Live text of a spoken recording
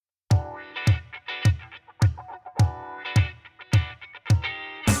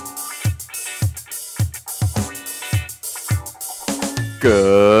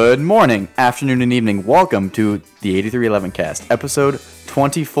Good morning, afternoon, and evening. Welcome to the 8311 Cast, episode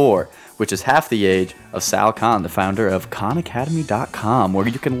 24, which is half the age of Sal Khan, the founder of KhanAcademy.com, where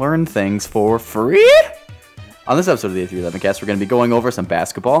you can learn things for free. On this episode of the 8311 Cast, we're going to be going over some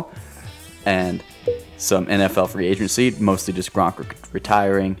basketball and some NFL free agency, mostly just Gronk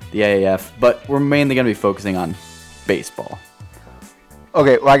retiring, the AAF, but we're mainly going to be focusing on baseball.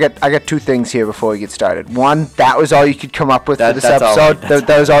 Okay, well, I got two things here before we get started. One, that was all you could come up with for this episode.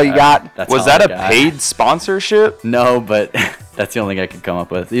 That was all you got. Was that a paid sponsorship? No, but that's the only thing I could come up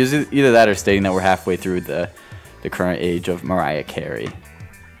with. Either that or stating that we're halfway through the current age of Mariah Carey.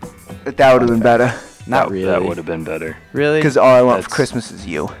 That would have been better. Not really. That would have been better. Really? Because all I want for Christmas is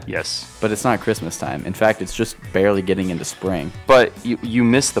you. Yes. But it's not Christmas time. In fact, it's just barely getting into spring. But you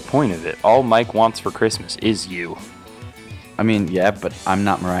missed the point of it. All Mike wants for Christmas is you. I mean, yeah, but I'm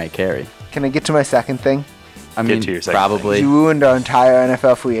not Mariah Carey. Can I get to my second thing? I mean, to your second probably. You ruined our entire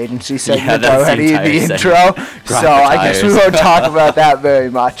NFL free agency segment that's the already in the entire intro, segment. so I guess we won't talk about that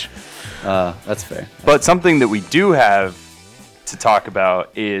very much. That's fair. But something that we do have to talk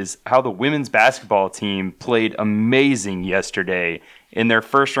about is how the women's basketball team played amazing yesterday in their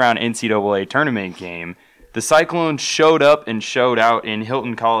first round NCAA tournament game. The Cyclones showed up and showed out in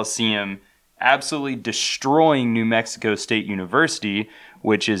Hilton Coliseum, absolutely destroying New Mexico State University,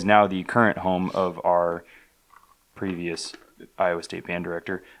 which is now the current home of our previous Iowa State band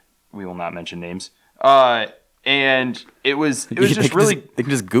director. We will not mention names. And it was just really... They can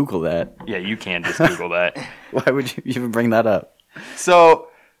just Google that. Yeah, you can just Google that. Why would you even bring that up? So,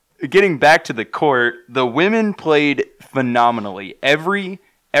 getting back to the court, the women played phenomenally. Every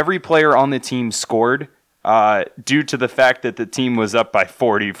player on the team scored due to the fact that the team was up by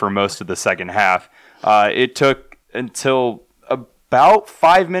 40 for most of the second half. It took until about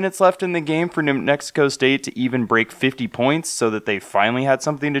 5 minutes left in the game for New Mexico State to even break 50 points so that they finally had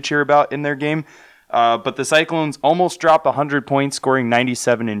something to cheer about in their game. But the Cyclones almost dropped 100 points, scoring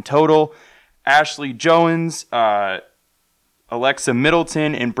 97 in total. Ashley Jones, Alexa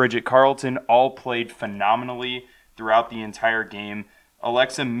Middleton, and Bridget Carlton all played phenomenally throughout the entire game.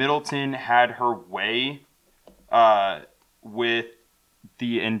 Alexa Middleton had her way with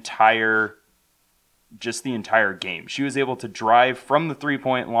the entire game. She was able to drive from the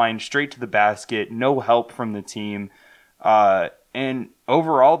three-point line straight to the basket, no help from the team. And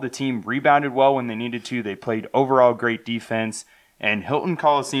overall, the team rebounded well when they needed to. They played overall great defense, and Hilton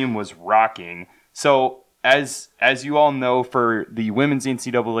Coliseum was rocking. So, as you all know, for the women's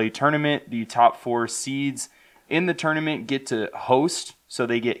NCAA tournament, the top 4 seeds in the tournament get to host, so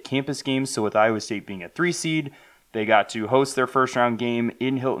they get campus games. So with Iowa State being a 3 seed, they got to host their first round game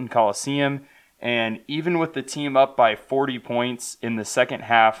in Hilton Coliseum. And even with the team up by 40 points in the second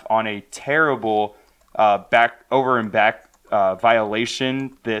half on a terrible back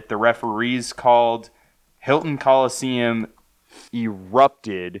violation that the referees called, Hilton Coliseum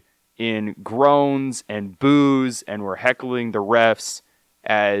erupted in groans and boos and were heckling the refs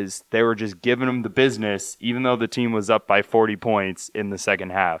as they were just giving them the business, even though the team was up by 40 points in the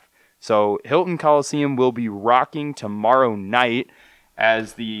second half. So Hilton Coliseum will be rocking tomorrow night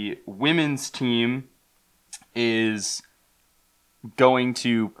as the women's team is going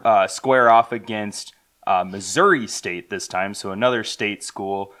to square off against Missouri State this time, so another state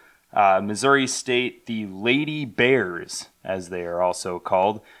school. Missouri State, the Lady Bears, as they are also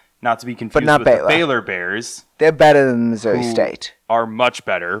called, not to be confused with the Baylor Bears. They're better than Missouri State. Are much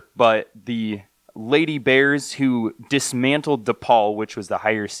better, but the Lady Bears, who dismantled DePaul, which was the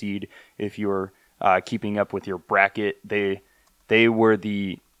higher seed, if you're keeping up with your bracket, they were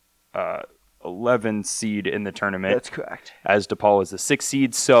the 11th seed in the tournament. That's correct. As DePaul was the 6th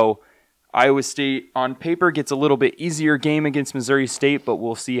seed, so Iowa State, on paper, gets a little bit easier game against Missouri State, but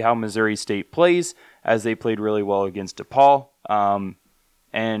we'll see how Missouri State plays, as they played really well against DePaul.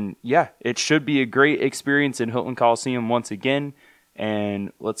 And yeah, it should be a great experience in Hilton Coliseum once again.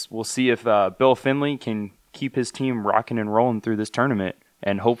 And we'll see if Bill Finley can keep his team rocking and rolling through this tournament.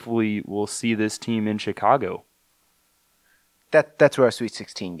 And hopefully we'll see this team in Chicago. That's where our Sweet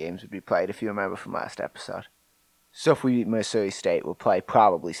 16 games would be played, if you remember from last episode. So if we beat Missouri State, we'll play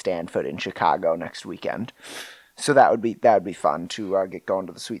probably Stanford in Chicago next weekend. So that would be fun to get going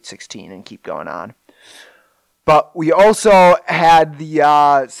to the Sweet 16 and keep going on. But we also had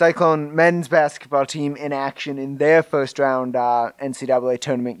the Cyclone men's basketball team in action in their first round NCAA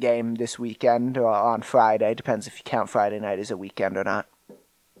tournament game this weekend, or on Friday. Depends if you count Friday night as a weekend or not.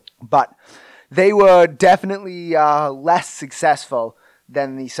 But they were definitely less successful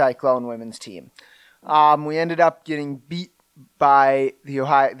than the Cyclone women's team. We ended up getting beat by the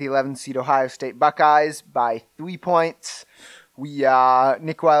 11th seed Ohio State Buckeyes by 3 points.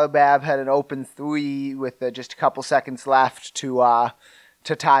 Nick Weiler-Babb had an open three with just a couple seconds left to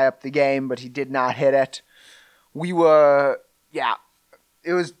tie up the game, but he did not hit it.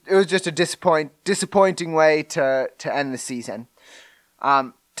 It was just a disappointing way to end the season.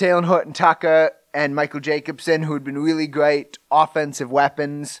 Taylor Horton-Tucker and Michael Jacobson, who had been really great offensive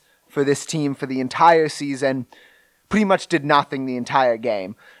weapons for this team for the entire season, pretty much did nothing the entire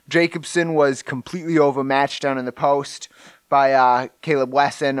game. Jacobson was completely overmatched down in the post by Caleb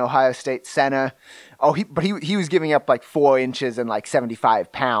Wesson, Ohio State center. But he was giving up like 4 inches and like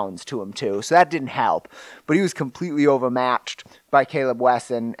 75 pounds to him too, so that didn't help. But he was completely overmatched by Caleb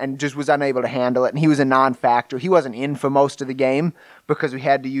Wesson and just was unable to handle it, and he was a non-factor. He wasn't in for most of the game because we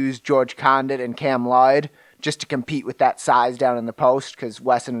had to use George Condit and Cam Lloyd just to compete with that size down in the post because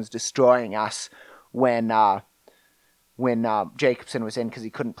Wesson was destroying us when Jacobson was in because he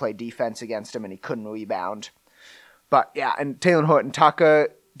couldn't play defense against him and he couldn't rebound. But yeah, and Taylor Horton-Tucker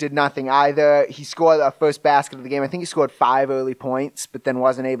did nothing either. He scored our first basket of the game. I think he scored 5 early points, but then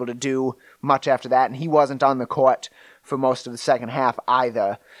wasn't able to do much after that, and he wasn't on the court for most of the second half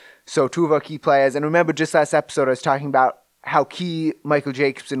either. So 2 of our key players, and remember just last episode I was talking about how key Michael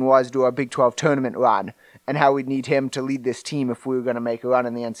Jacobson was to our Big 12 tournament run, and how we'd need him to lead this team if we were going to make a run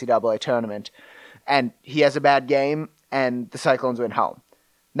in the NCAA tournament. And he has a bad game, and the Cyclones went home.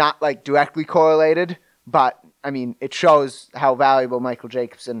 Not like directly correlated, but I mean, it shows how valuable Michael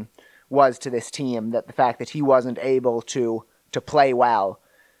Jacobson was to this team, that the fact that he wasn't able to play well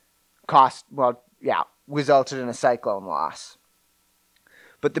resulted in a Cyclone loss.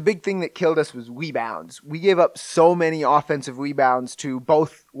 But the big thing that killed us was rebounds. We gave up so many offensive rebounds to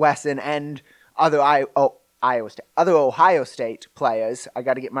both Wesson and other Ohio State players. I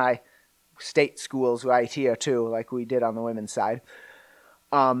got to get my state schools right here too, like we did on the women's side.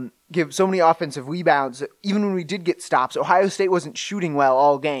 Give so many offensive rebounds that even when we did get stops, Ohio State wasn't shooting well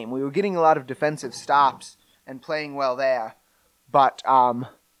all game. We were getting a lot of defensive stops and playing well there, but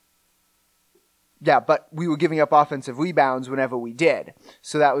we were giving up offensive rebounds whenever we did.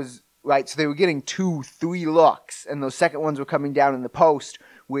 So that was right. So they were getting 2-3 looks, and those second ones were coming down in the post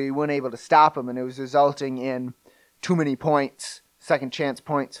where we weren't able to stop them, and it was resulting in too many points, second chance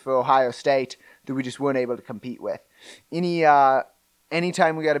points for Ohio State that we just weren't able to compete with.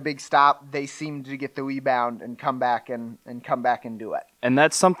 Anytime we got a big stop, they seemed to get the rebound and come back and do it. And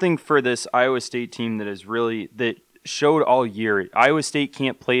that's something for this Iowa State team that showed all year. Iowa State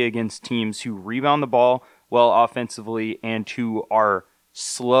can't play against teams who rebound the ball well offensively and who are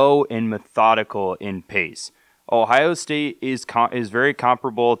slow and methodical in pace. Ohio State is very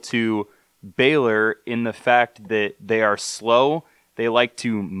comparable to Baylor in the fact that they are slow, they like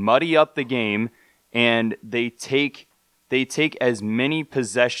to muddy up the game, and they take as many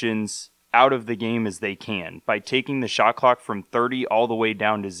possessions out of the game as they can by taking the shot clock from 30 all the way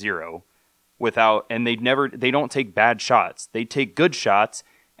down to 0 and they don't take bad shots. They take good shots,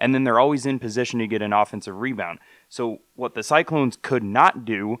 and then they're always in position to get an offensive rebound. So what the Cyclones could not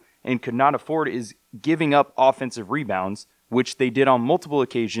do and could not afford is giving up offensive rebounds, which they did on multiple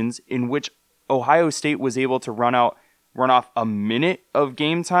occasions, in which Ohio State was able to run off a minute of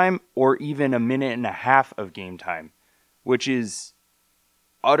game time or even a minute and a half of game time, which is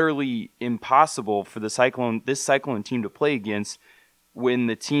utterly impossible for this Cyclone team to play against when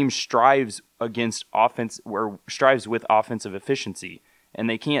the team strives with offensive efficiency. And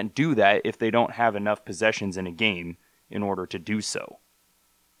they can't do that if they don't have enough possessions in a game in order to do so.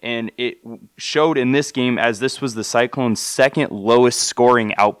 And it showed in this game, as this was the Cyclones' second lowest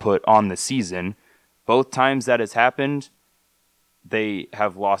scoring output on the season. Both times that has happened, they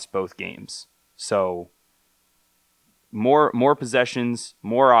have lost both games. So more possessions,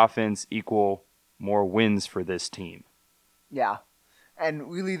 more offense equal more wins for this team. Yeah.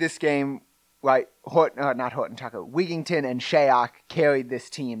 And really this game, right, Wigington and Shayok carried this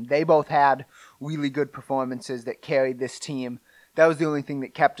team. They both had really good performances that carried this team. That was the only thing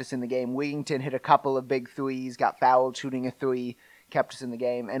that kept us in the game. Wigington hit a couple of big threes, got fouled shooting a 3, kept us in the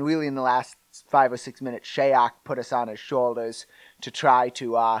game. And really in the last 5 or 6 minutes, Shayok put us on his shoulders to try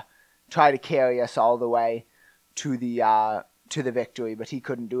to carry us all the way to the victory. But he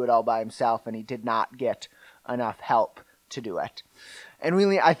couldn't do it all by himself, and he did not get enough help to do it. And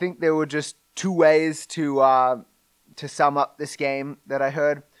really, I think there were just 2 ways to sum up this game that I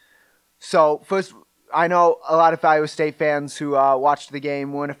heard. So first, I know a lot of Iowa State fans who watched the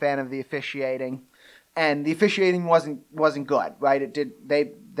game weren't a fan of the officiating, and the officiating wasn't good, right?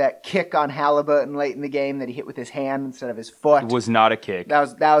 That kick on Halliburton late in the game that he hit with his hand instead of his foot was not a kick.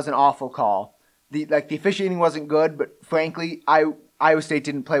 That was an awful call. The officiating wasn't good, but frankly, Iowa State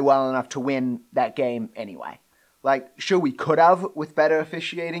didn't play well enough to win that game anyway. Like, sure, we could have with better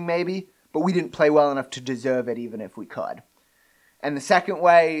officiating maybe, but we didn't play well enough to deserve it even if we could. And the second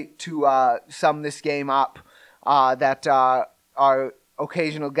way to sum this game up that our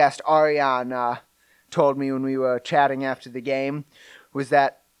occasional guest Ariane told me when we were chatting after the game was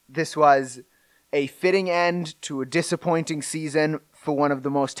that this was a fitting end to a disappointing season for one of the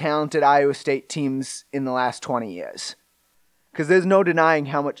most talented Iowa State teams in the last 20 years. Because there's no denying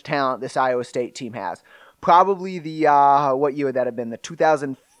how much talent this Iowa State team has. Probably the, what year would that have been? The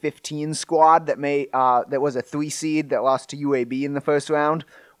 2015 squad that was a 3 seed that lost to UAB in the first round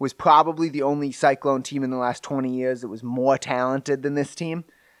was probably the only Cyclone team in the last 20 years that was more talented than this team.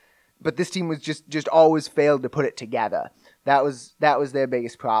 But this team was just always failed to put it together. That was their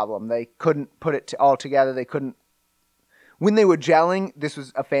biggest problem. They couldn't put it all together. They couldn't. When they were gelling, this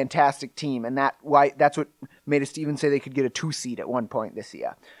was a fantastic team, and that's what made us even say they could get a 2 seed at one point this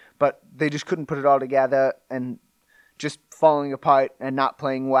year. But they just couldn't put it all together, and just falling apart and not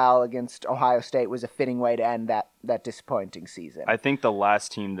playing well against Ohio State was a fitting way to end that disappointing season. I think the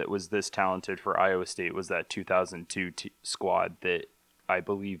last team that was this talented for Iowa State was that 2002 squad that I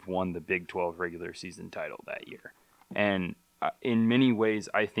believe won the Big 12 regular season title that year. And in many ways,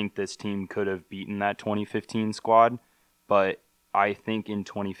 I think this team could have beaten that 2015 squad, but I think in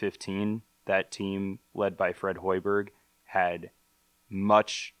 2015, that team led by Fred Hoiberg had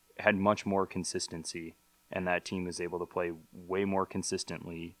much more consistency, and that team was able to play way more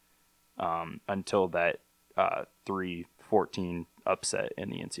consistently until that 3-14 upset in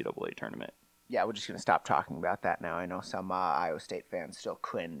the NCAA tournament. Yeah, we're just going to stop talking about that now. I know some Iowa State fans still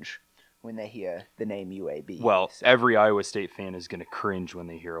cringe when they hear the name UAB. Well, so. Every Iowa State fan is going to cringe when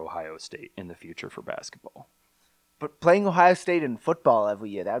they hear Ohio State in the future for basketball. But playing Ohio State in football every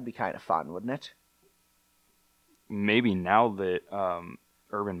year, that would be kind of fun, wouldn't it? Maybe now that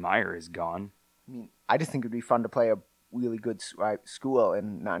Urban Meyer is gone. I mean, I just think it would be fun to play a really good school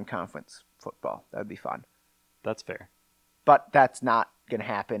in non-conference football. That would be fun. That's fair. But that's not going to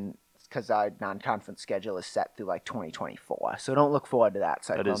happen because our non-conference schedule is set through like 2024. So don't look forward to that,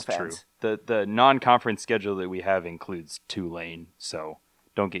 Cyclone That is fans. true. The non-conference schedule that we have includes Tulane, so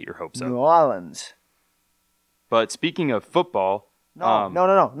don't get your hopes up. New Orleans. But speaking of football... No.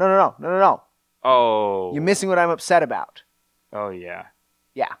 Oh. You're missing what I'm upset about. Oh, yeah.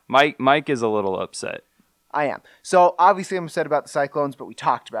 Yeah. Mike is a little upset. I am. So obviously I'm upset about the Cyclones, but we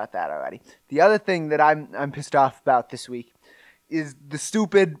talked about that already. The other thing that I'm pissed off about this week is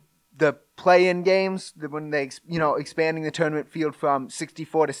the play-in games, when they expanding the tournament field from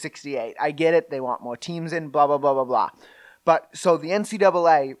 64 to 68. I get it. They want more teams in, blah, blah, blah, blah, blah. But so the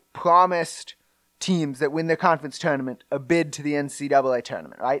NCAA promised teams that win their conference tournament a bid to the NCAA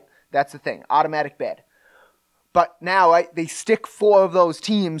tournament, right? That's the thing. Automatic bid. But now they stick 4 of those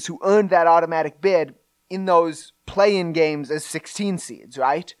teams who earned that automatic bid in those play-in games as 16 seeds,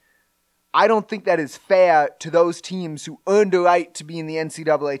 right? I don't think that is fair to those teams who earned a right to be in the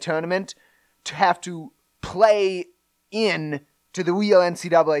NCAA tournament to have to play in to the real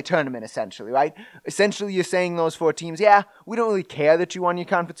NCAA tournament, essentially, right? Essentially, you're saying those 4 teams, yeah, we don't really care that you won your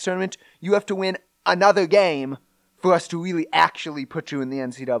conference tournament. You have to win another game for us to really actually put you in the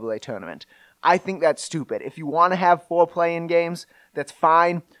NCAA tournament. I think that's stupid. If you want to have 4 play-in games, that's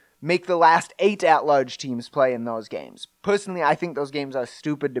fine. Make the last 8 at-large teams play in those games. Personally, I think those games are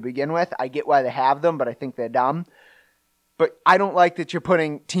stupid to begin with. I get why they have them, but I think they're dumb. But I don't like that you're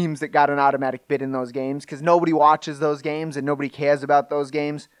putting teams that got an automatic bid in those games, because nobody watches those games and nobody cares about those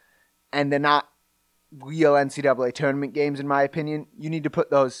games, and they're not real NCAA tournament games, in my opinion. You need to put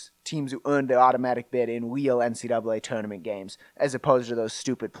those teams who earned the automatic bid in real NCAA tournament games, as opposed to those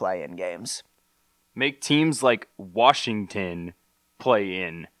stupid play-in games. Make teams like Washington play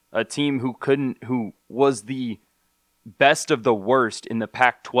in. A team who was the best of the worst in the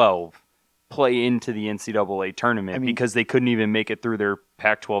Pac-12 play into the NCAA tournament because they couldn't even make it through their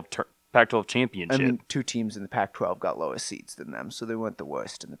Pac-12 championship. I mean, 2 teams in the Pac-12 got lower seeds than them, so they weren't the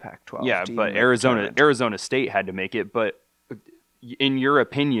worst in the Pac-12. Yeah, but Arizona State had to make it. But in your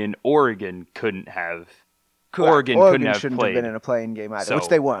opinion, Oregon couldn't have. Correct. Oregon shouldn't played. have been in a play-in game either, which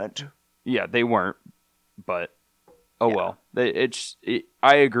they weren't. Yeah, they weren't. But well,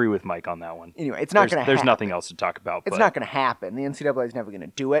 I agree with Mike on that one. Anyway, it's not going to happen. There's nothing else to talk about. It's not going to happen. The NCAA is never going to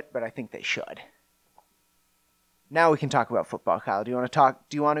do it, but I think they should. Now we can talk about football, Kyle. Do you want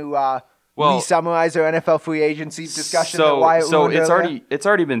to re-summarize our NFL free agency discussion? So it's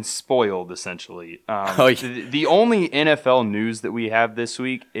already been spoiled, essentially. The only NFL news that we have this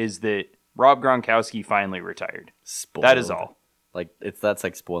week is that Rob Gronkowski finally retired. Spoiled. That is all. That's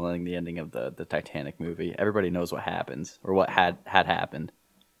like spoiling the ending of the Titanic movie. Everybody knows what happens or what had happened.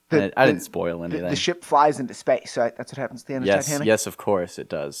 I didn't spoil anything. The ship flies into space, right? That's what happens at the end of Titanic? Yes, of course it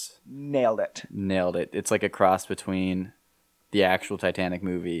does. Nailed it. Nailed it. It's like a cross between the actual Titanic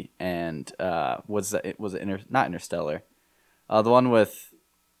movie and was it not Interstellar? The one with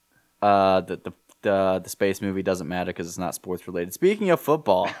the space movie doesn't matter because it's not sports related. Speaking of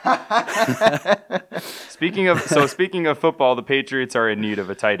football, Speaking of football, the Patriots are in need of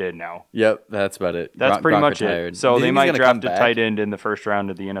a tight end now. Yep, that's about it. That's pretty Gronk much retired. it. So Do you they think might he's gonna come draft a back? tight end in the first round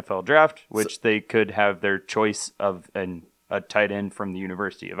of the NFL draft, which they could have their choice of a tight end from the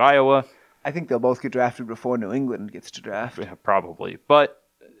University of Iowa. I think they'll both get drafted before New England gets to draft. Yeah, probably. But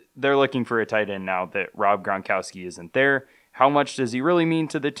they're looking for a tight end now that Rob Gronkowski isn't there. How much does he really mean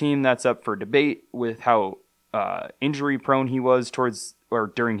to the team? That's up for debate with how injury prone he was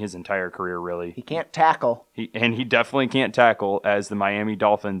during his entire career, really. He can't tackle. He definitely can't tackle, as the Miami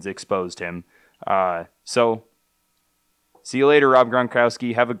Dolphins exposed him. So, see you later, Rob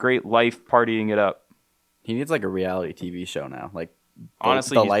Gronkowski. Have a great life partying it up. He needs like a reality TV show now. Like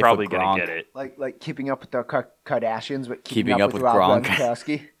Honestly, the he's life probably of going Gronk. to get it. Like keeping up with the Kardashians, but Keeping up with Rob Gronk.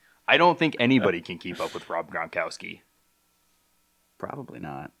 Gronkowski. I don't think anybody can keep up with Rob Gronkowski. Probably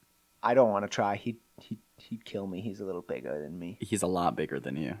not. I don't want to try. He'd kill me. He's a little bigger than me. He's a lot bigger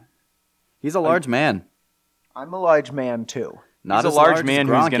than you. He's a large man. I'm a large man too. Not He's as a large as man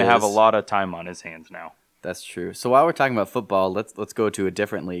who's Gronk going to have a is. lot of time on his hands now. That's true. So while we're talking about football, let's go to a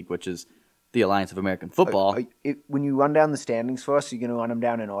different league, which is the Alliance of American Football. When you run down the standings for us, you're going to run them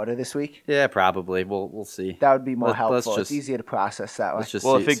down in order this week? Yeah, probably. We'll see. That would be more Let's helpful. just- it's easier to process that way. Let's just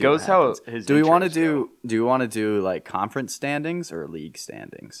Well, see, if it see what goes how happens. his do we want to intros do? go. Do we want to do like conference standings or league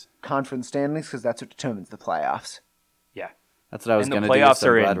standings? Conference standings, because that's what determines the playoffs. Yeah. That's what I was And the going to do. playoffs So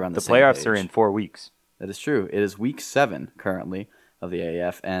I'm are glad in. we're on The same playoffs are page. in 4 weeks. That is true. It is week 7 currently of the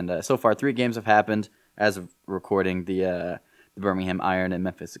AAF, and so far 3 games have happened. As of recording, the Birmingham Iron and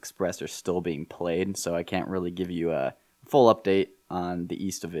Memphis Express are still being played, so I can't really give you a full update on the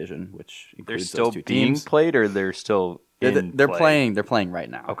East Division, which They're includes still those 2 being teams. played, or they're still in They're play? playing. They're playing right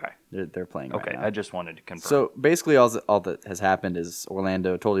now. Okay. They're playing Okay. right now. I just wanted to confirm. So basically, all that has happened is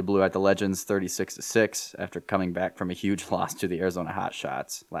Orlando totally blew out the Legends 36-6 after coming back from a huge loss to the Arizona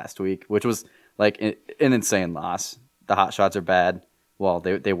Hotshots last week, which was like an insane loss. The Hotshots are bad. Well,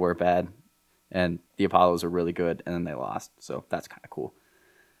 they were bad, and the Apollos are really good, and then they lost. So that's kind of cool.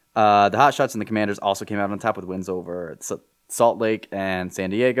 The Hotshots and the Commanders also came out on top with wins over Salt Lake and San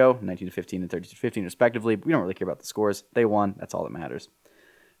Diego, 19-15 and 32-15 respectively. We don't really care about the scores. They won. That's all that matters.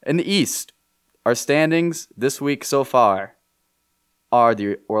 In the East, our standings this week so far are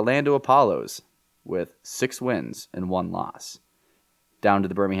the Orlando Apollos with 6 wins and 1 loss. Down to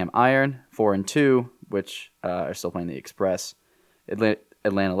the Birmingham Iron, 4-2, which are still playing the Express.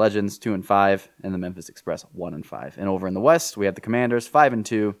 Atlanta Legends, 2-5, and the Memphis Express, 1-5. And over in the West, we have the Commanders,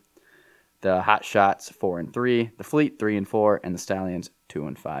 5-2, the Hot Shots, 4-3, the Fleet, 3-4, and the Stallions,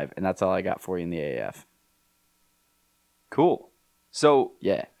 2-5. And that's all I got for you in the AAF. Cool. So,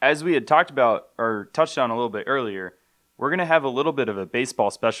 Yeah. as we had talked about or touched on a little bit earlier, we're going to have a little bit of a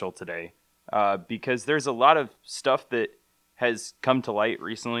baseball special today because there's a lot of stuff that has come to light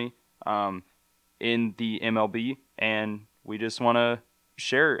recently in the MLB, and we just want to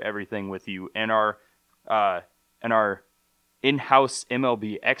share everything with you. And our in-house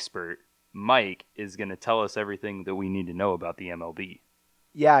MLB expert, Mike, is going to tell us everything that we need to know about the MLB.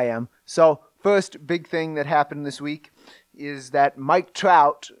 Yeah, I am. So, first big thing that happened this week is that Mike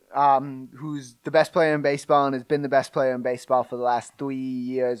Trout, who's the best player in baseball and has been the best player in baseball for the last 3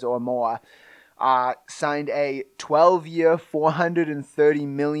 years or more, signed a 12-year, $430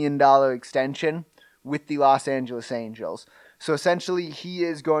 million extension with the Los Angeles Angels. So essentially, he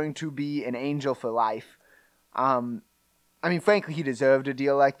is going to be an Angel for life. Frankly, he deserved a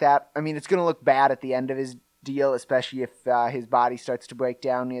deal like that. It's going to look bad at the end of his deal, especially if his body starts to break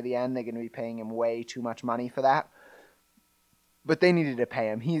down near the end. They're going to be paying him way too much money for that. But they needed to pay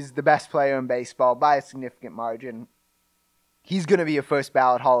him. He's the best player in baseball by a significant margin. He's going to be a first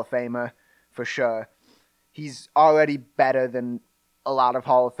ballot Hall of Famer for sure. He's already better than a lot of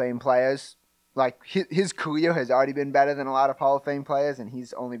Hall of Fame players. Like, his career has already been better than a lot of Hall of Fame players, and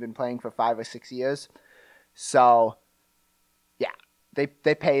he's only been playing for 5 or 6 years. So, yeah, they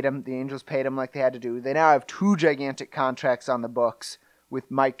paid him. The Angels paid him like they had to do. They now have 2 gigantic contracts on the books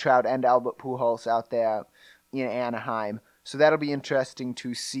with Mike Trout and Albert Pujols out there in Anaheim. So that'll be interesting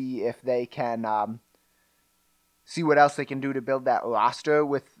to see if they can see what else they can do to build that roster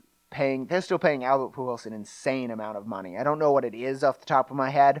with paying. They're still paying Albert Pujols an insane amount of money. I don't know what it is off the top of my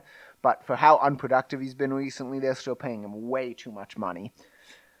head, but for how unproductive he's been recently, they're still paying him way too much money.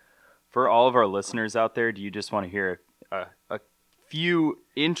 For all of our listeners out there, do you just want to hear a few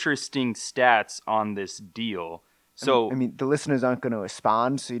interesting stats on this deal. So I mean, the listeners aren't going to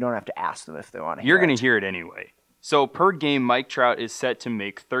respond, so you don't have to ask them if they want to hear you're going it. to hear it anyway. So per game, Mike Trout is set to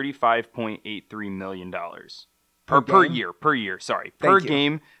make $35.83 million. Per year. Sorry. Per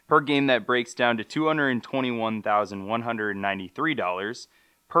game that breaks down to $221,193.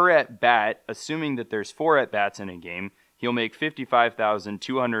 Per at bat, assuming that there's 4 at bats in a game, he'll make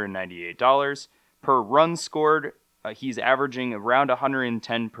 $55,298. Per run scored, he's averaging around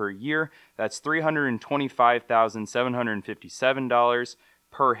 110 per year. That's $325,757.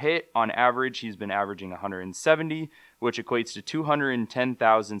 Per hit, on average, he's been averaging 170, which equates to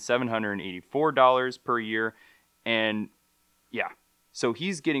 $210,784 per year. And yeah, so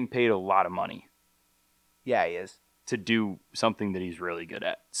he's getting paid a lot of money. Yeah, he is. To do something that he's really good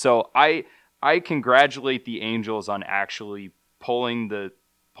at. So I congratulate the Angels on actually pulling the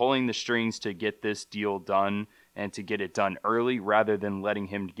strings to get this deal done and to get it done early rather than letting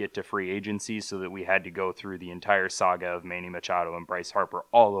him get to free agency so that we had to go through the entire saga of Manny Machado and Bryce Harper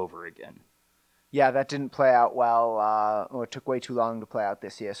all over again. Yeah, that didn't play out well, or it took way too long to play out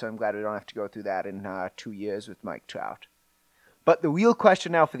this year, so I'm glad we don't have to go through that in 2 years with Mike Trout. But the real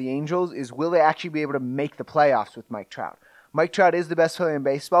question now for the Angels is, will they actually be able to make the playoffs with Mike Trout? Mike Trout is the best player in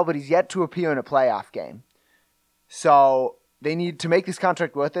baseball, but he's yet to appear in a playoff game. So they need to make this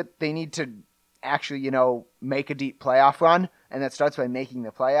contract worth it. They need to actually, make a deep playoff run, and that starts by making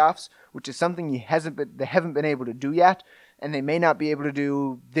the playoffs, which is something they haven't been able to do yet, and they may not be able to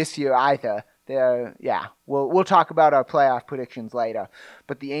do this year either. We'll talk about our playoff predictions later.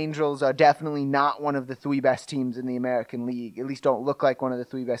 But the Angels are definitely not one of the 3 best teams in the American League. At least don't look like one of the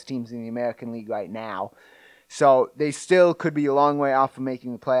 3 best teams in the American League right now. So they still could be a long way off from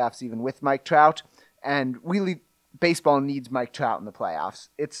making the playoffs even with Mike Trout. And really, baseball needs Mike Trout in the playoffs.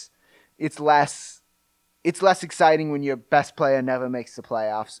 It's less exciting when your best player never makes the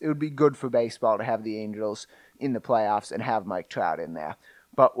playoffs. It would be good for baseball to have the Angels in the playoffs and have Mike Trout in there.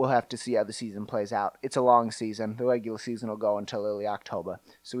 But we'll have to see how the season plays out. It's a long season. The regular season will go until early October.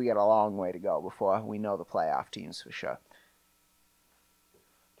 So we got a long way to go before we know the playoff teams for sure.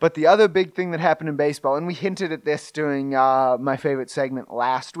 But the other big thing that happened in baseball, and we hinted at this during my favorite segment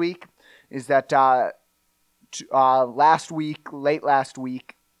last week, is that late last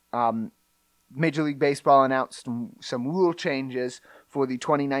week, Major League Baseball announced some rule changes for the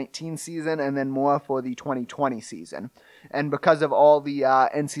 2019 season and then more for the 2020 season. And because of all the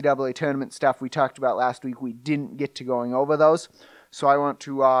NCAA tournament stuff we talked about last week, we didn't get to going over those. So I want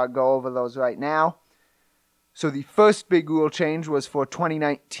to go over those right now. So the first big rule change was for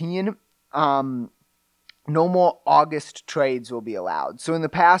 2019. No more August trades will be allowed. So in the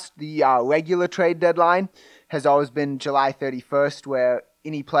past, the regular trade deadline has always been July 31st, where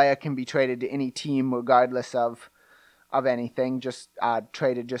any player can be traded to any team regardless of anything, just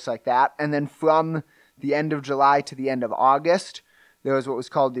traded just like that. And then from the end of July to the end of August, there was what was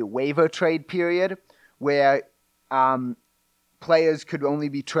called the waiver trade period, where players could only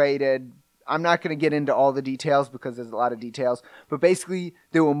be traded. I'm not going to get into all the details because there's a lot of details, but basically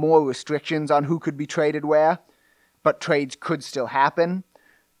there were more restrictions on who could be traded where, but trades could still happen.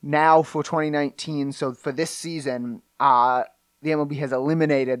 Now for 2019, so for this season, the MLB has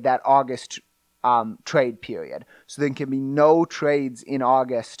eliminated that August trade period. So there can be no trades in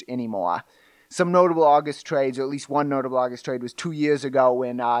August anymore. Some notable August trades, or at least one notable August trade, was 2 years ago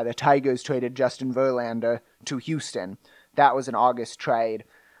when the Tigers traded Justin Verlander to Houston. That was an August trade.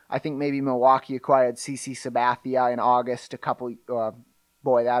 I think maybe Milwaukee acquired CC Sabathia in August that would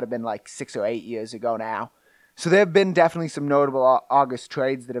have been like 6 or 8 years ago now. So there have been definitely some notable August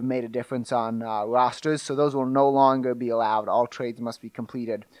trades that have made a difference on rosters, so those will no longer be allowed. All trades must be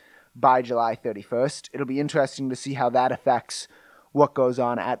completed by July 31st. It'll be interesting to see how that affects what goes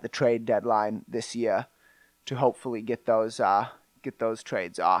on at the trade deadline this year to hopefully get those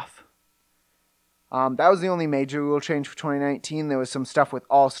trades off. That was the only major rule change for 2019. There was some stuff with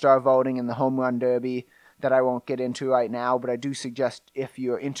all-star voting and the home run derby that I won't get into right now, but I do suggest if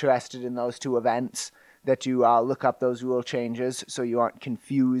you're interested in those 2 events that you look up those rule changes so you aren't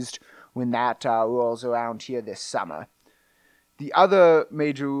confused when that rolls around here this summer. The other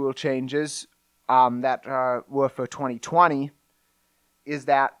major rule changes that were for 2020 is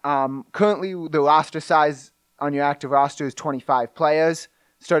that currently the roster size on your active roster is 25 players.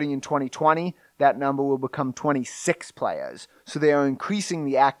 Starting in 2020, that number will become 26 players. So they are increasing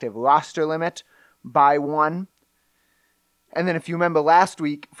the active roster limit by 1. And then if you remember last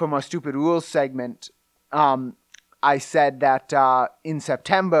week from our Stupid Rules segment, I said that in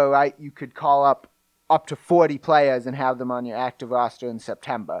September, right, you could call up to 40 players and have them on your active roster in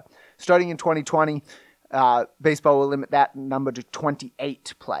September. Starting in 2020, Baseball will limit that number to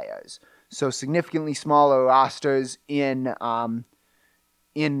 28 players. So significantly smaller rosters in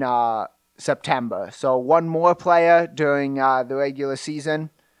September. So one more player during the regular season,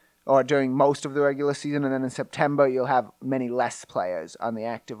 or during most of the regular season, and then in September you'll have many less players on the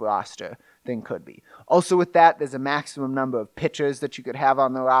active roster than could be. Also with that, there's a maximum number of pitchers that you could have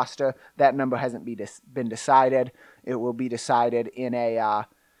on the roster. That number hasn't been decided. It will be decided in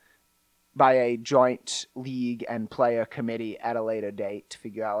by a joint league and player committee at a later date to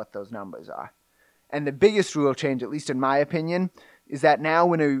figure out what those numbers are. And the biggest rule change, at least in my opinion, is that now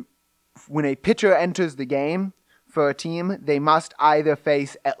when a pitcher enters the game for a team, they must either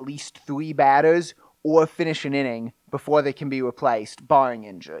face at least 3 batters or finish an inning before they can be replaced, barring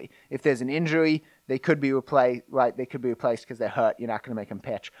injury. If there's an injury, they could be replaced. Right, they could be replaced because they're hurt. You're not going to make them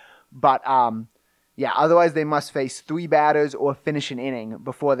pitch. But otherwise they must face 3 batters or finish an inning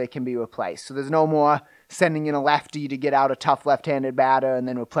before they can be replaced. So there's no more sending in a lefty to get out a tough left-handed batter and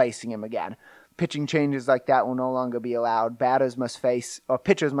then replacing him again. Pitching changes like that will no longer be allowed. Pitchers must face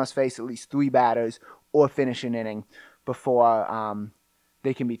at least 3 batters or finish an inning before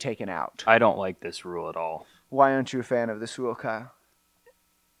they can be taken out. I don't like this rule at all. Why aren't you a fan of this rule, Kyle?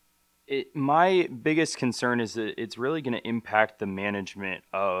 My biggest concern is that it's really going to impact the management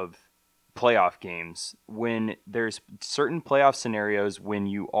of playoff games. When there's certain playoff scenarios when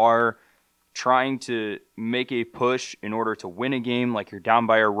you are trying to make a push in order to win a game, like you're down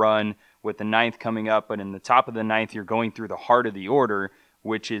by a run with the 9th coming up, but in the top of the 9th, you're going through the heart of the order,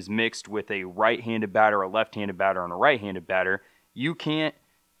 which is mixed with a right-handed batter, a left-handed batter, and a right-handed batter. You can't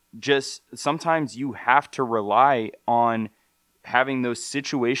sometimes you have to rely on having those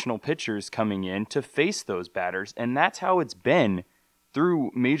situational pitchers coming in to face those batters, and that's how it's been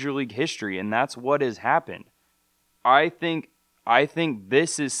through Major League history, and that's what has happened. I think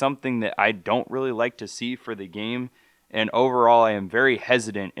this is something that I don't really like to see for the game, and overall I am very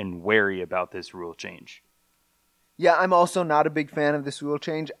hesitant and wary about this rule change. Yeah, I'm also not a big fan of this rule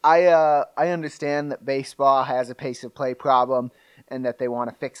change. I understand that baseball has a pace of play problem and that they want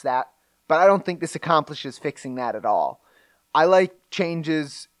to fix that, but I don't think this accomplishes fixing that at all. I like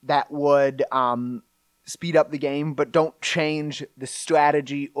changes that would speed up the game, but don't change the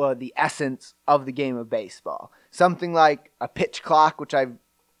strategy or the essence of the game of baseball. Something like a pitch clock, which I've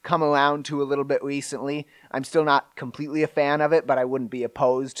come around to a little bit recently. I'm still not completely a fan of it, but I wouldn't be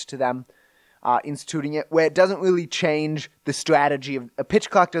opposed to them instituting it, where it doesn't really change the strategy of a pitch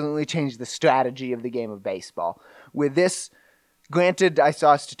clock doesn't really change the strategy of the game of baseball. With this, granted, I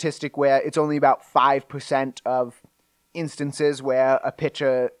saw a statistic where it's only about 5% of instances where a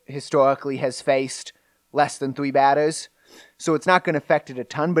pitcher historically has faced less than 3 batters. So it's not going to affect it a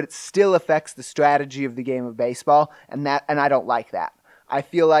ton, but it still affects the strategy of the game of baseball, and I don't like that. I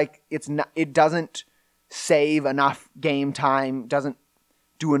feel like it doesn't save enough game time, doesn't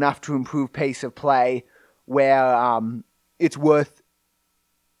do enough to improve pace of play, where it's worth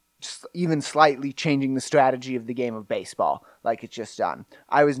even slightly changing the strategy of the game of baseball, like it's just done.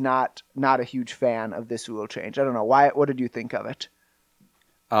 I was not a huge fan of this rule change. I don't know why. What did you think of it?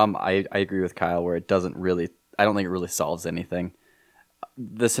 I agree with Kyle where it doesn't really. I don't think it really solves anything.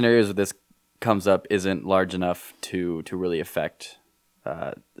 The scenarios where this comes up isn't large enough to really affect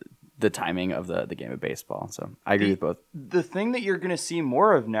the timing of the game of baseball. So I agree with both. The thing that you're going to see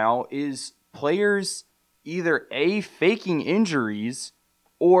more of now is players either faking injuries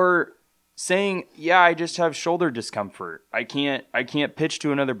or saying, "Yeah, I just have shoulder discomfort. I can't pitch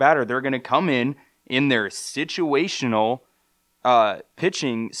to another batter." They're going to come in their situational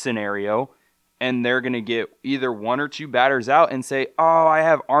pitching scenario, and they're going to get either 1 or 2 batters out and say, "Oh, I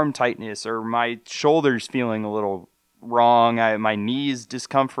have arm tightness," or "My shoulder's feeling a little wrong. My knee's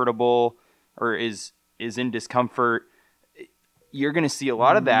discomfortable," or is in discomfort. You're going to see a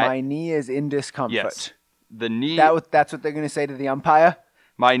lot of that. My knee is in discomfort. Yes, the knee. That's what they're going to say to the umpire.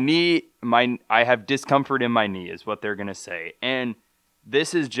 My knee. I have discomfort in my knee is what they're going to say, and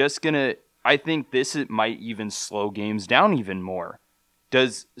this is just going to. I think might even slow games down even more.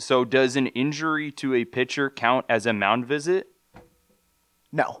 Does an injury to a pitcher count as a mound visit?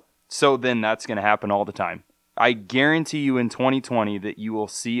 No. So then that's going to happen all the time. I guarantee you in 2020 that you will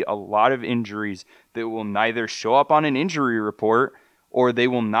see a lot of injuries that will neither show up on an injury report or they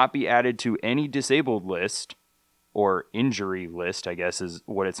will not be added to any disabled list, or injury list, I guess is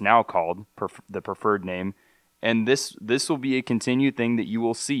what it's now called, the preferred name. And this will be a continued thing that you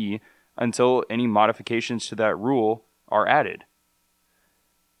will see until any modifications to that rule are added.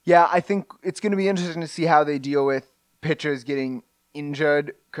 Yeah, I think it's going to be interesting to see how they deal with pitchers getting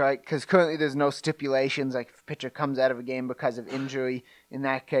injured, because currently there's no stipulations, like if a pitcher comes out of a game because of injury, in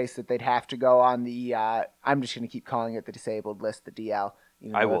that case that they'd have to go on the, I'm just going to keep calling it the disabled list, the DL.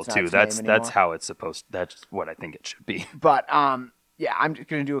 Even I though will it's not too. its name That's anymore. how it's supposed. That's what I think it should be. But yeah, I'm just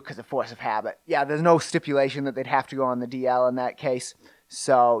going to do it because of force of habit. Yeah, there's no stipulation that they'd have to go on the DL in that case.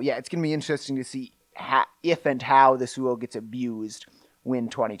 So yeah, it's going to be interesting to see if and how this rule gets abused when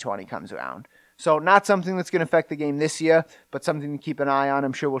 2020 comes around. So not something that's going to affect the game this year, but something to keep an eye on.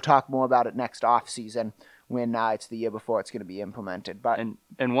 I'm sure we'll talk more about it next off season when it's the year before it's going to be implemented. But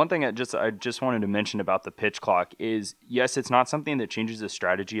and one thing I just wanted to mention about the pitch clock is, yes, it's not something that changes the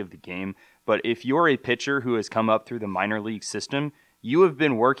strategy of the game, but if you're a pitcher who has come up through the minor league system, you have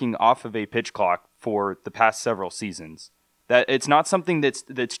been working off of a pitch clock for the past several seasons. That it's not something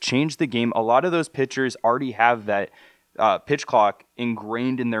that's changed the game. A lot of those pitchers already have that pitch clock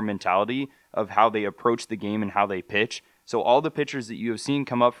ingrained in their mentality of how they approach the game and how they pitch. So all the pitchers that you have seen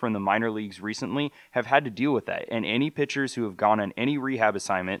come up from the minor leagues recently have had to deal with that. And any pitchers who have gone on any rehab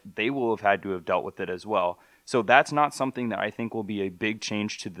assignment, they will have had to have dealt with it as well. So that's not something that I think will be a big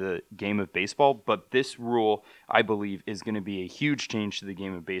change to the game of baseball. But this rule, I believe, is going to be a huge change to the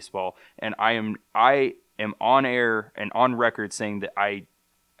game of baseball. And I am on air and on record saying that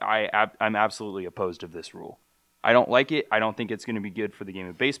I'm absolutely opposed of this rule. I don't like it. I don't think it's going to be good for the game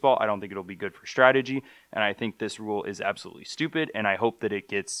of baseball. I don't think it'll be good for strategy. And I think this rule is absolutely stupid. And I hope that it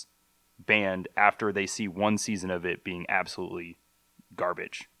gets banned after they see one season of it being absolutely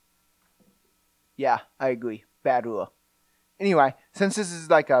garbage. yeah, I agree. Bad rule. Anyway, since this is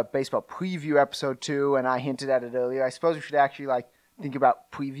like a baseball preview episode too, and I hinted at it earlier, I suppose we should actually think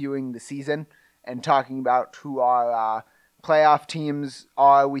about previewing the season and talking about who our playoff teams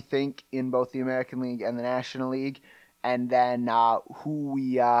are, we think, in both the American League and the National League, and then who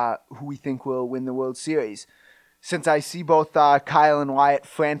we think will win the World Series. Since I see both Kyle and Wyatt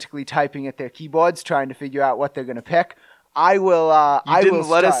frantically typing at their keyboards trying to figure out what they're going to pick, I will. You didn't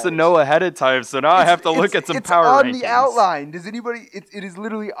let us know ahead of time, so now I have to look at some power rankings. It's on the outline. Does anybody? It is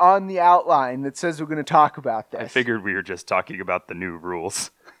literally on the outline that says we're going to talk about this. I figured we were just talking about the new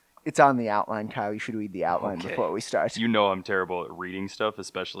rules. It's on the outline, Kyle. You should read the outline before we start. You know I'm terrible at reading stuff,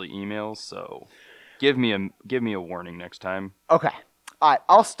 especially emails, so give me a warning next time. Okay. All right,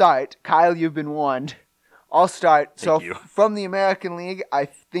 I'll start. Kyle, you've been warned. I'll start. Thank you. From the American League, I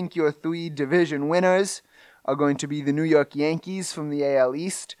think your 3 division winners are going to be the New York Yankees from the AL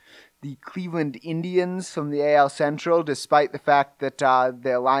East, the Cleveland Indians from the AL Central, despite the fact that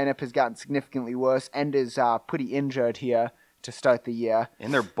their lineup has gotten significantly worse and is pretty injured here to start the year.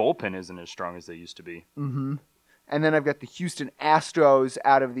 And their bullpen isn't as strong as they used to be. Mm-hmm. And then I've got the Houston Astros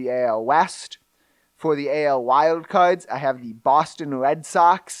out of the AL West. For the AL wildcards, I have the Boston Red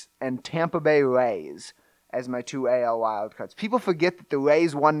Sox and Tampa Bay Rays as my 2 AL wildcards. People forget that the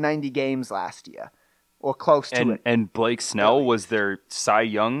Rays won 90 games last year, or close to it. And Blake Snell was their Cy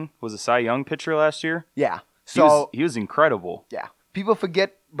Young pitcher last year. Yeah. So he was incredible. Yeah. People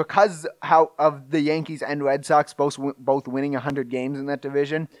forget because of the Yankees and Red Sox both winning 100 games in that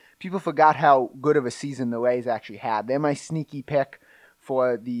division. People forgot how good of a season the Rays actually had. They're my sneaky pick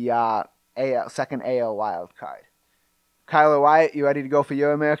for the second AL wild card. Kyle or Wyatt, you ready to go for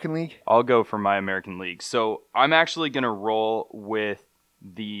your American League? I'll go for my American League. So I'm actually going to roll with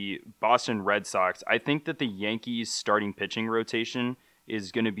the Boston Red Sox. I think that the Yankees starting pitching rotation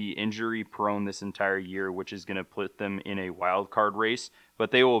is going to be injury prone this entire year, which is going to put them in a wild card race,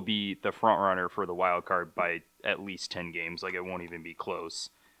 but they will be the front runner for the wild card by at least 10 games. Like, it won't even be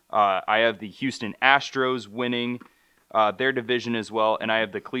close. I have the Houston Astros winning their division as well, and I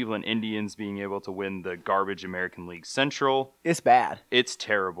have the Cleveland Indians being able to win the garbage American League Central. It's bad. It's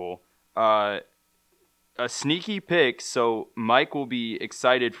terrible. A sneaky pick, so Mike will be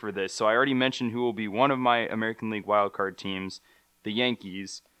excited for this. So I already mentioned who will be one of my American League wildcard teams, the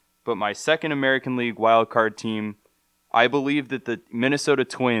Yankees. But my second American League wildcard team, I believe that the Minnesota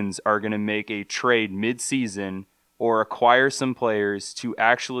Twins are going to make a trade mid-season or acquire some players to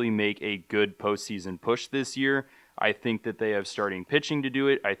actually make a good postseason push this year. I think that they have starting pitching to do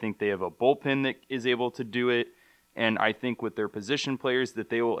it. I think they have a bullpen that is able to do it. And I think with their position players that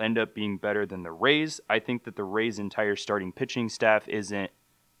they will end up being better than the Rays. I think that the Rays' entire starting pitching staff isn't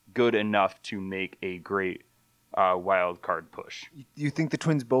good enough to make a great wild card push. You think the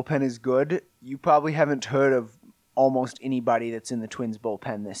Twins' bullpen is good? You probably haven't heard of almost anybody that's in the Twins'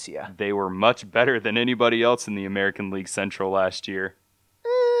 bullpen this year. They were much better than anybody else in the American League Central last year.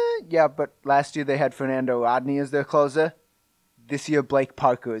 Yeah, but last year they had Fernando Rodney as their closer. This year, Blake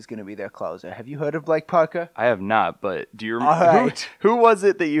Parker is going to be their closer. Have you heard of Blake Parker? I have not, but do you remember Right. who was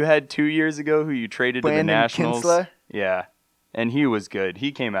it that you had 2 years ago who you traded Brandon to the Nationals? Kinsler? Yeah. and he was good.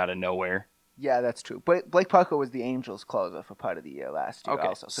 He came out of nowhere. Yeah, that's true. But Blake Parker was the Angels' closer for part of the year last year Okay,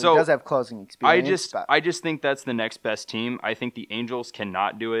 also. So so he does have closing experience. I just think that's the next best team. I think the Angels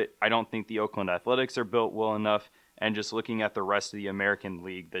cannot do it. I don't think the Oakland Athletics are built well enough. And just looking at the rest of the American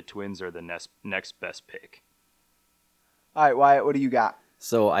League, the Twins are the next best pick. All right, Wyatt, what do you got?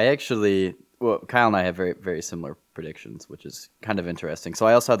 So Kyle and I have very, very similar predictions, which is kind of interesting. So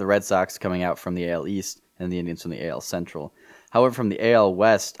I also have the Red Sox coming out from the AL East and the Indians from the AL Central. However, from the AL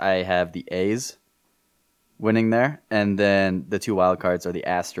West, I have the A's winning there, and then the two wild cards are the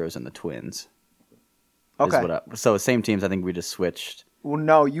Astros and the Twins. Okay. So same teams. I think we just switched. Well,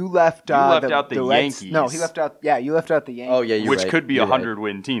 no, you left out the Reds. Yankees. No, he left out. Yeah, you left out the Yankees. Oh yeah, you're Which right. could be You're a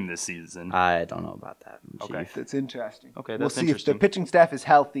 100-win team this season. I don't know about that. Okay. Chief. That's interesting. Okay, we'll that's see if interesting. the pitching staff is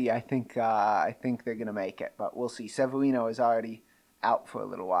healthy. I think they're gonna make it, but we'll see. Severino is already out for a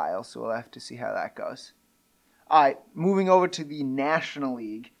little while, so we'll have to see how that goes. All right, moving over to the National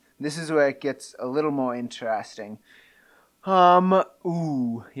League. This is where it gets a little more interesting. I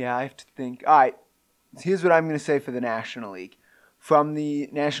have to think. All right, here's what I'm gonna say for the National League. From the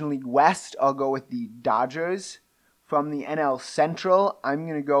National League West, I'll go with the Dodgers. From the NL Central, I'm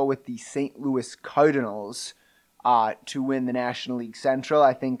going to go with the St. Louis Cardinals to win the National League Central.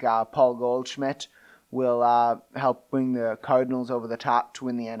 I think Paul Goldschmidt will help bring the Cardinals over the top to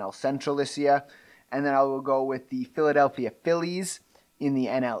win the NL Central this year. And then I will go with the Philadelphia Phillies in the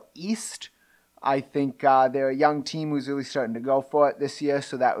NL East. I think they're a young team who's really starting to go for it this year,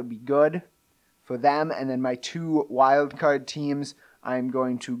 so that would be good for them. And then my two wild card teams, I'm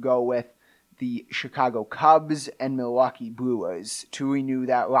going to go with the Chicago Cubs and Milwaukee Brewers to renew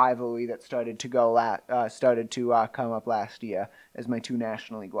that rivalry that started to come up last year as my two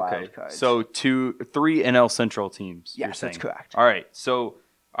National League wild cards. So 3 NL Central teams. Yes, you're saying. that's correct. All right, so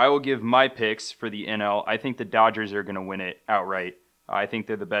I will give my picks for the NL. I think the Dodgers are going to win it outright. I think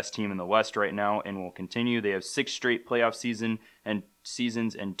they're the best team in the West right now and will continue. They have 6 straight playoff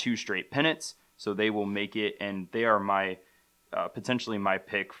seasons and 2 straight pennants. So they will make it, and they are my potentially my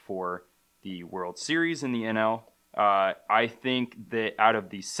pick for the World Series in the NL. I think that out of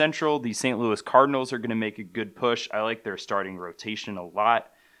the Central, the St. Louis Cardinals are going to make a good push. I like their starting rotation a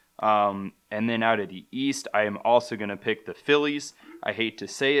lot. And then out of the East, I am also going to pick the Phillies. I hate to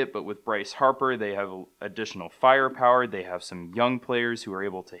say it, but with Bryce Harper, they have additional firepower. They have some young players who are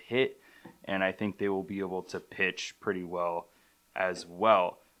able to hit, and I think they will be able to pitch pretty well as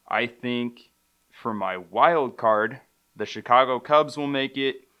well. I think for my wild card, the Chicago Cubs will make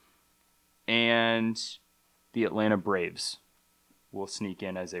it, and the Atlanta Braves will sneak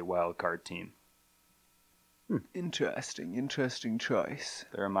in as a wild card team. Interesting choice.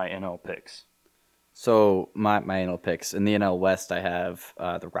 They're my NL picks. So my NL picks in the NL West, I have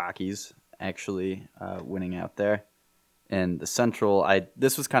the Rockies actually winning out there, and the Central.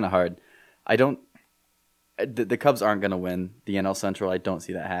 This was kind of hard. The Cubs aren't going to win the NL Central. I don't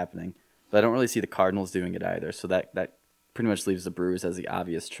see that happening, but I don't really see the Cardinals doing it either. So that pretty much leaves the Brewers as the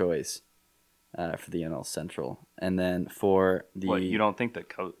obvious choice for the NL Central. And then for the you don't think that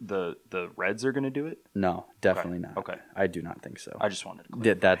the Reds are going to do it? No, definitely not. Okay. I do not think so. I just wanted to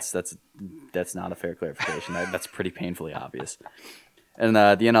clarify. That's not a fair clarification. That's pretty painfully obvious. And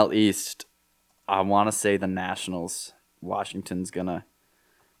the NL East, I want to say the Nationals. Washington's gonna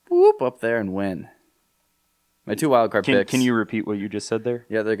whoop up there and win. My two wildcard picks. Can you repeat what you just said there?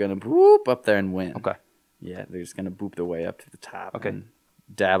 Yeah, they're gonna whoop up there and win. Okay. Yeah, they're just gonna boop their way up to the top. Okay. And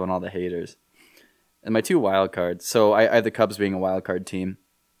dab on all the haters. And my two wild cards. So I have the Cubs being a wild card team.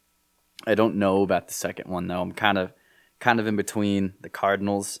 I don't know about the second one though. I'm kind of in between the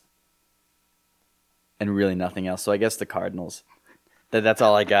Cardinals and really nothing else. So I guess the Cardinals. That's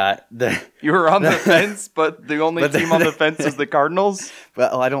all I got. You were on the fence, but the only team on the fence is the Cardinals?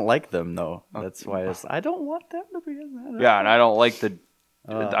 Well, I don't like them though. That's why I don't want them to be in that. Yeah, and I don't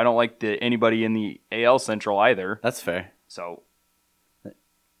like anybody in the AL Central either. That's fair. So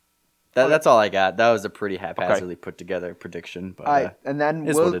that's all I got. That was a pretty haphazardly put together prediction, but all right, and then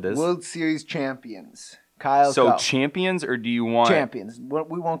what it is. World Series champions. Kyle, so go. champions, or do you want champions?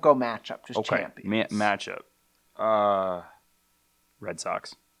 We won't go matchup, just champions. Matchup. Red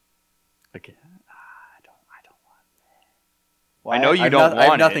Sox. Okay. I don't want. Well, I know you I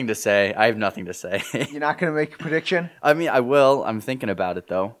have nothing to say. I have nothing to say. You're not going to make a prediction? I mean, I will. I'm thinking about it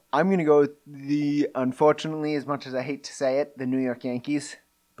though. I'm going to go with unfortunately, as much as I hate to say it, the New York Yankees.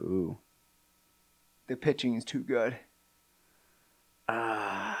 Boo. The pitching is too good.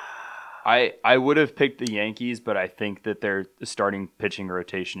 I would have picked the Yankees, but I think that their starting pitching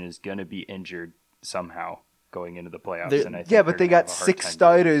rotation is going to be injured somehow. going into the playoffs. They- and I think Yeah, but they're they gonna got have a hard 6 time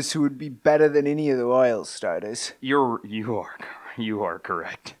starters who would be better than any of the Royals starters. You are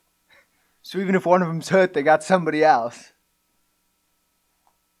correct. So even if one of them's hurt, they got somebody else.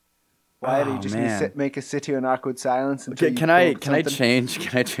 Why are Oh, you just man. gonna make us sit here in awkward silence until Okay, you can I pull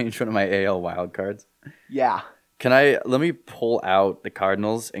something? change one of my AL wild cards? Yeah. Let me pull out the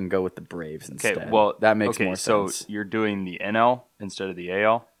Cardinals and go with the Braves instead. Okay, well, that makes okay, more so sense. you're doing the NL instead of the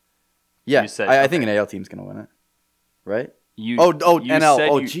AL. Yeah, you said- I think an okay. AL team's gonna win it, right? You Oh, you NL. said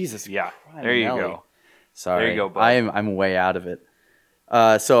Oh, you- Jesus. Yeah, Christ, there you Nelly. go. Sorry, There you go, bud. I'm way out of it.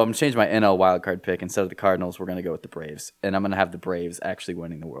 So I'm gonna change my NL wild card pick. Instead of the Cardinals, we're gonna go with the Braves, and I'm gonna have the Braves actually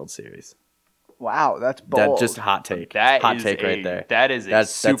winning the World Series. Wow, that's bold. That just hot take. That hot is take right a- there. that is a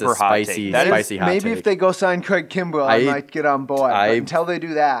that's super a hot take. spicy, That is- spicy hot Maybe take. if they go sign Craig Kimbrell, I I- might get on board. I- But until they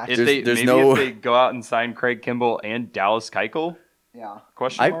do that, If There's- they no- if they go out and sign Craig Kimball and Dallas Keuchel? yeah.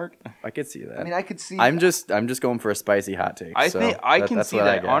 Question I- mark. I could see that. I mean, I could see. I'm just going for a spicy hot take. I so think I can that's see what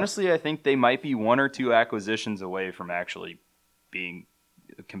I that. got. Honestly, I think they might be 1 or 2 acquisitions away from actually being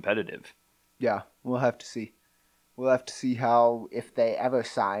competitive. Yeah, we'll have to see. We'll have to see how, if they ever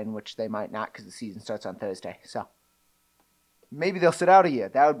sign, which they might not because the season starts on Thursday. So maybe they'll sit out a year.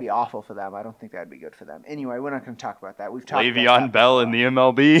 That would be awful for them. I don't think that would be good for them. Anyway, we're not going to talk about that. We've talked about Le'Veon that Bell before. in the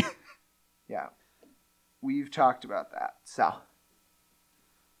MLB. Yeah, we've talked about that. So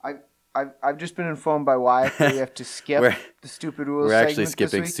I've just been informed by Wyatt that we have to skip We're- the stupid rules. We're actually segment this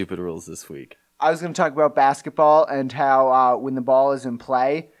skipping week. stupid rules this week. I was going to talk about basketball and how when the ball is in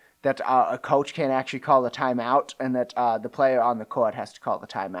play, that a coach can't actually call the timeout, and that the player on the court has to call the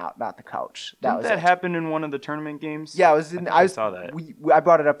timeout, not the coach. That Didn't was that it. happen in one of the tournament games? Yeah, I think I saw that. I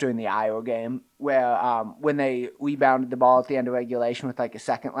brought it up during the Iowa game where when they rebounded the ball at the end of regulation with like a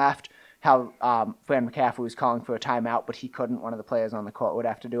second left, how Fran McCaffrey was calling for a timeout, but he couldn't. One of the players on the court would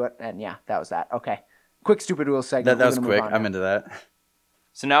have to do it, and yeah, that was that. Okay, quick stupid rules segment. That We're was gonna move quick. on I'm now. into that.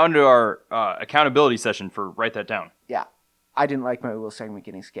 So now into our accountability session for write that down. Yeah, I didn't like my rules segment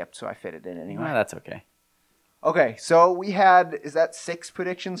getting skipped, so I fit it in anyway. Well, that's okay. Okay, so we had, is that 6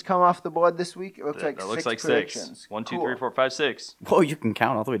 predictions come off the board this week? It looks like That looks 6 like predictions. 6. 1, 2, Cool. 3, 4, 5, 6. Whoa, you can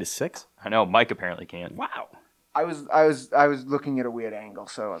count all the way to 6? I know Mike apparently can. Wow. I was looking at a weird angle,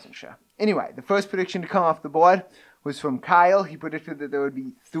 so I wasn't sure. Anyway, the first prediction to come off the board was from Kyle. He predicted that there would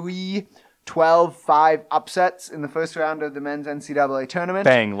be 3 12-5 upsets in the first round of the men's NCAA tournament.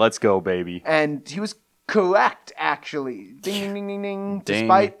 Bang, let's go, baby. And he was correct, actually. Ding, ding, ding, ding, ding. Ding.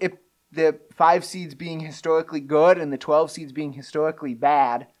 Despite the 5 seeds being historically good and the 12 seeds being historically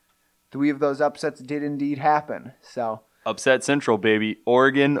bad, 3 of those upsets did indeed happen. So, Upset Central, baby.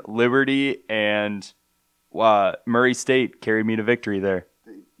 Oregon, Liberty, and Murray State carried me to victory there.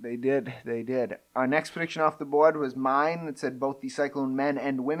 they did. Our next prediction off the board was mine. It said both the Cyclone men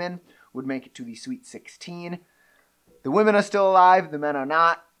and women would make it to the Sweet 16. The women are still alive, the men are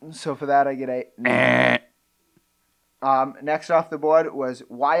not. So for that, I get a... Next off the board was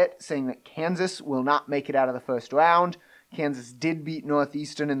Wyatt saying that Kansas will not make it out of the first round. Kansas did beat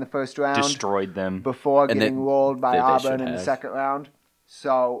Northeastern in the first round Destroyed them. before And getting rolled by they Auburn should in the have. second round.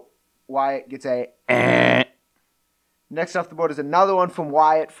 So Wyatt gets a... Next off the board is another one from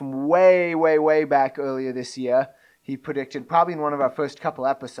Wyatt from way, way, way back earlier this year. He predicted, probably in one of our first couple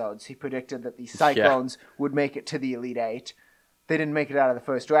episodes, he predicted that the Cyclones would make it to the Elite Eight. They didn't make it out of the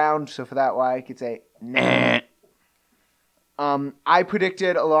first round, so for that, Wyatt gets a... I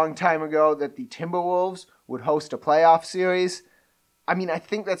predicted a long time ago that the Timberwolves would host a playoff series. I mean, I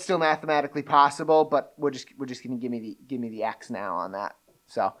think that's still mathematically possible, but we're just gonna give me the X now on that.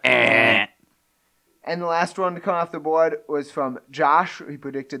 So. And the last one to come off the board was from Josh. He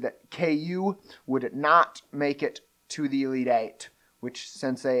predicted that KU would not make it to the Elite Eight, which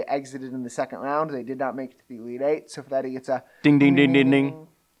since they exited in the second round, they did not make it to the Elite Eight. So for that, he gets a Ding, ding, ding, ding, ding.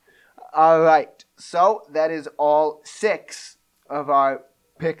 All right. So that is all 6 of our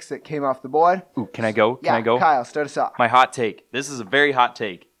picks that came off the board. Ooh, can I go? Can Yeah, I go? Kyle, start us off. My hot take. This is a very hot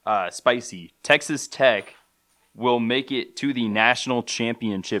take. Spicy. Texas Tech will make it to the national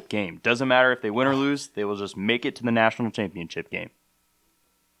championship game. Doesn't matter if they win or lose. They will just make it to the national championship game.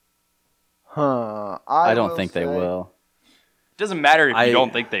 I don't think they will. Doesn't matter if I- you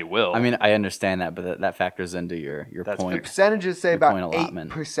don't think they will. I mean, I understand that, but that factors into your That's The point. percentages say Your about point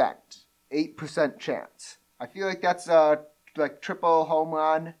allotment. 8%. 8% chance. I feel like that's like triple home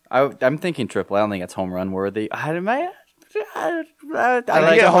run. I'm thinking triple. I don't think it's home run worthy. I get a home run.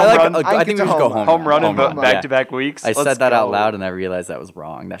 I think we should go home home run in run. back-to-back weeks. I Let's said that out go. loud and I realized that was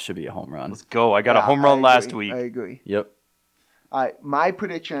wrong. That should be a home run. Let's go. I got a Yeah, home run I last agree. week. I agree. Yep. All right, my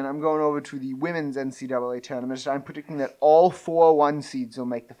prediction, I'm going over to the women's NCAA tournament. I'm predicting that all 4 1 seeds will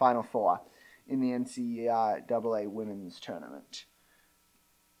make the Final Four. in the NCAA women's tournament.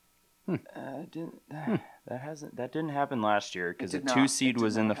 That didn't happen last year because the did not. 2 seed It did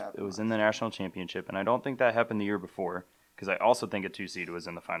was in not the happen it was in the national championship, and I don't think that happened the year before because I also think a 2 seed was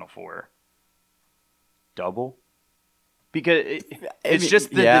in the Final Four. Double, because it's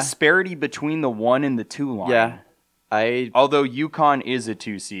just the disparity between the 1 and the 2 line. Yeah. Although UConn is a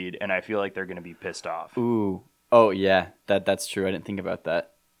 2 seed, and I feel like they're going to be pissed off. Ooh. Oh yeah, that's true. I didn't think about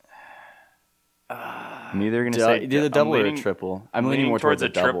that. I'm either going to say either double or a triple. I'm leaning more towards a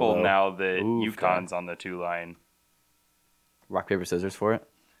double, triple though. now that Oof, UConn's on the 2 line. Rock, paper, scissors for it.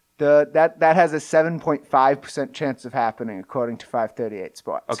 That has a 7.5% chance of happening according to 538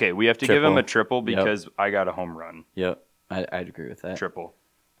 Sports. Okay, we have to give him a triple because I got a home run. Yep, I'd agree with that. Triple.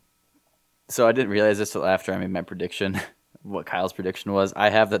 So I didn't realize this till after I made my prediction. What Kyle's prediction was. I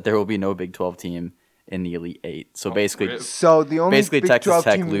have that there will be no Big 12 team in the Elite Eight. So basically, the only Big Texas 12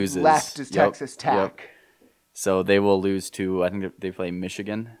 Tech team loses. left is Texas Tech. Yep. So they will lose to, I think they play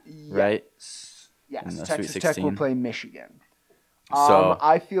Michigan, right? Yes, Texas Tech will play Michigan. So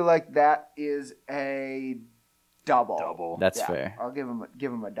I feel like that is a double. That's fair. I'll give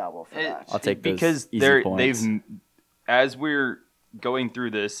them a double for that. I'll take those because easy points. As we're going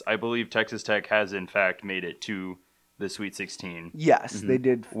through this, I believe Texas Tech has in fact made it to the Sweet 16. Yes, they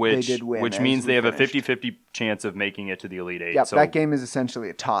did. They did win, which means they have a 50-50 chance of making it to the Elite Eight. Yep, so that game is essentially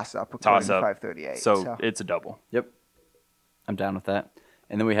a toss-up according to 538. So it's a double. Yep, I'm down with that.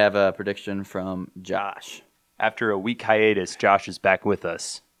 And then we have a prediction from Josh. After a week hiatus, Josh is back with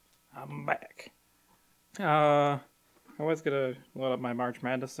us. I'm back. I was gonna load up my March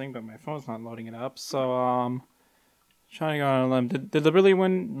Madness thing, but my phone's not loading it up. So trying to go on a limb. Did Liberty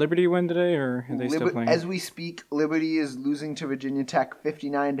win today, or are they still playing? As we speak, Liberty is losing to Virginia Tech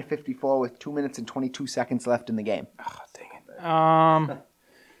 59-54 with 2 minutes and 22 seconds left in the game. Oh, dang it.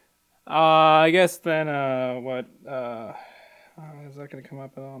 I guess then what? Is that gonna come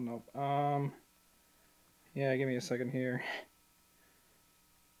up at all? Nope. Yeah, give me a second here.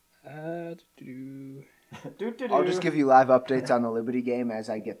 I'll just give you live updates on the Liberty game as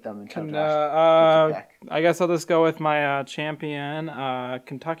I get them. I guess I'll just go with my champion.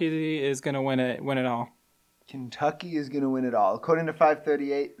 Kentucky is going to win it all. Kentucky is going to win it all. According to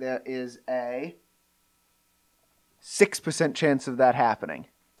 538, there is a 6% chance of that happening.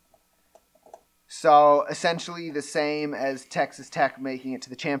 So essentially the same as Texas Tech making it to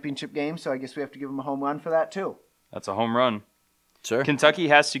the championship game. So I guess we have to give them a home run for that too. That's a home run. Sure. Kentucky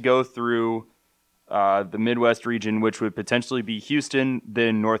has to go through the Midwest region, which would potentially be Houston,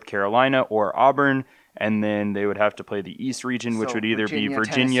 then North Carolina or Auburn, and then they would have to play the East region, which would either be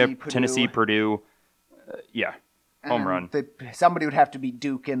Virginia, Tennessee, Purdue. Home run. Somebody would have to be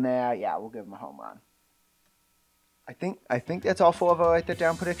Duke in there. Yeah, we'll give them a home run. I think that's all 4 of our Write That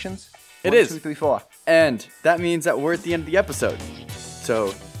Down predictions. It is. 1, 2, 3, 4. And that means that we're at the end of the episode. So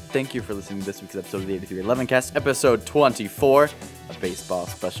thank you for listening to this week's episode of the 8311 Cast, episode 24, a baseball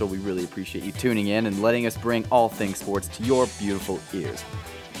special. We really appreciate you tuning in and letting us bring all things sports to your beautiful ears.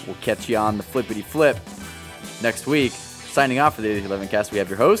 We'll catch you on the flippity flip next week. Signing off for the 8311 Cast, we have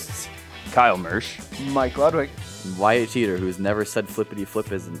your hosts, Kyle Mersch, Mike Ludwig, and Wyatt Teeter, who's never said flippity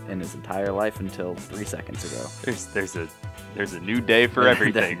flip in his entire life until 3 seconds ago. There's a new day for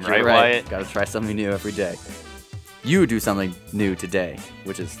everything, right, Wyatt? Gotta try something new every day. You do something new today,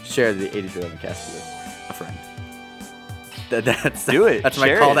 which is share the 8311 Cast with a friend. Do it. That's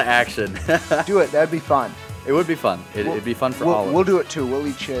my call to action. Do it. That'd be fun. It would be fun. It'd be fun for all of us. We'll do it too. We'll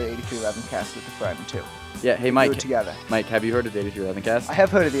each share 8311 Cast with a friend too. Yeah. Hey, Mike. Do it together. Mike, have you heard of the 8311 Cast? I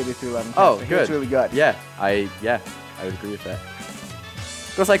have heard of the 8311 Cast. Oh, I think good. It's really good. Yeah. I would agree with that.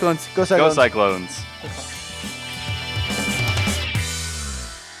 Go Cyclones. Go Cyclones. Go Cyclones.